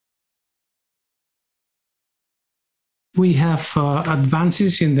we have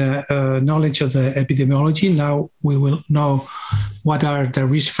advances in the knowledge of the epidemiology. Now we will know what are the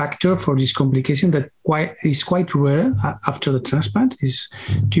risk factors for this complication that is quite rare after the transplant. Is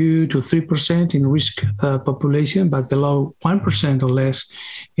 2 to 3% in risk population, but below 1% or less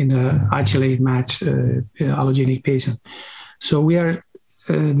in the HLA-matched allogenic patient. So we are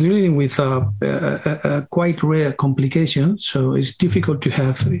dealing with a quite rare complication, so it's difficult to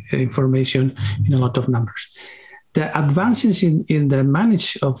have information in a lot of numbers. The advances in the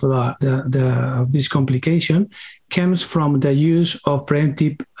management of this complication comes from the use of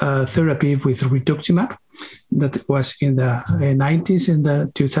pre-emptive therapy with rituximab that was in the 90s and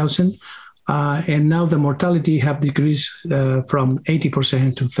the 2000s. And now the mortality have decreased from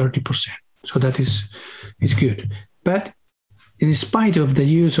 80% to 30%. So that is good. But in spite of the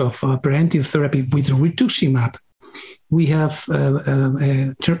use of pre-emptive therapy with rituximab, we have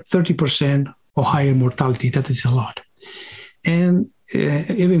 30% or higher mortality. That is a lot. And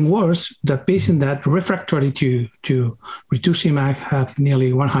even worse, the patient that refractory to rituximab have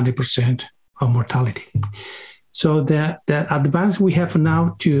nearly 100% of mortality. So the advance we have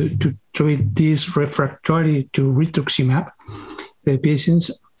now to treat this refractory to rituximab patients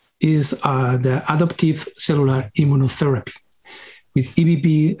is the adoptive cellular immunotherapy with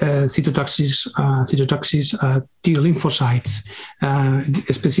EBV cytotoxic T-lymphocytes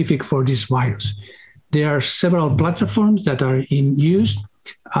specific for this virus. There are several platforms that are in use,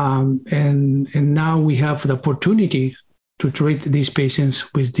 and now we have the opportunity to treat these patients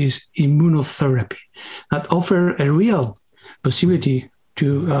with this immunotherapy that offer a real possibility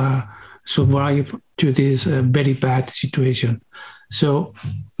to survive to this very bad situation. So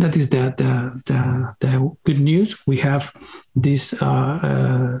that is the good news. We have this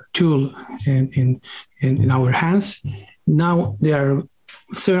tool in our hands. Now there are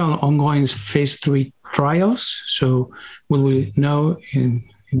several ongoing phase 3 trials. So we will know in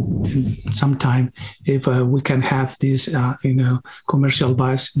some time if we can have this in a commercial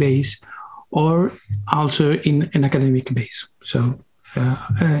base or also in an academic base. So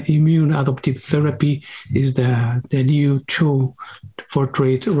immune adoptive therapy is the new tool for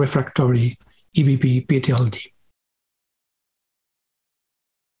treat refractory EBV-PTLD.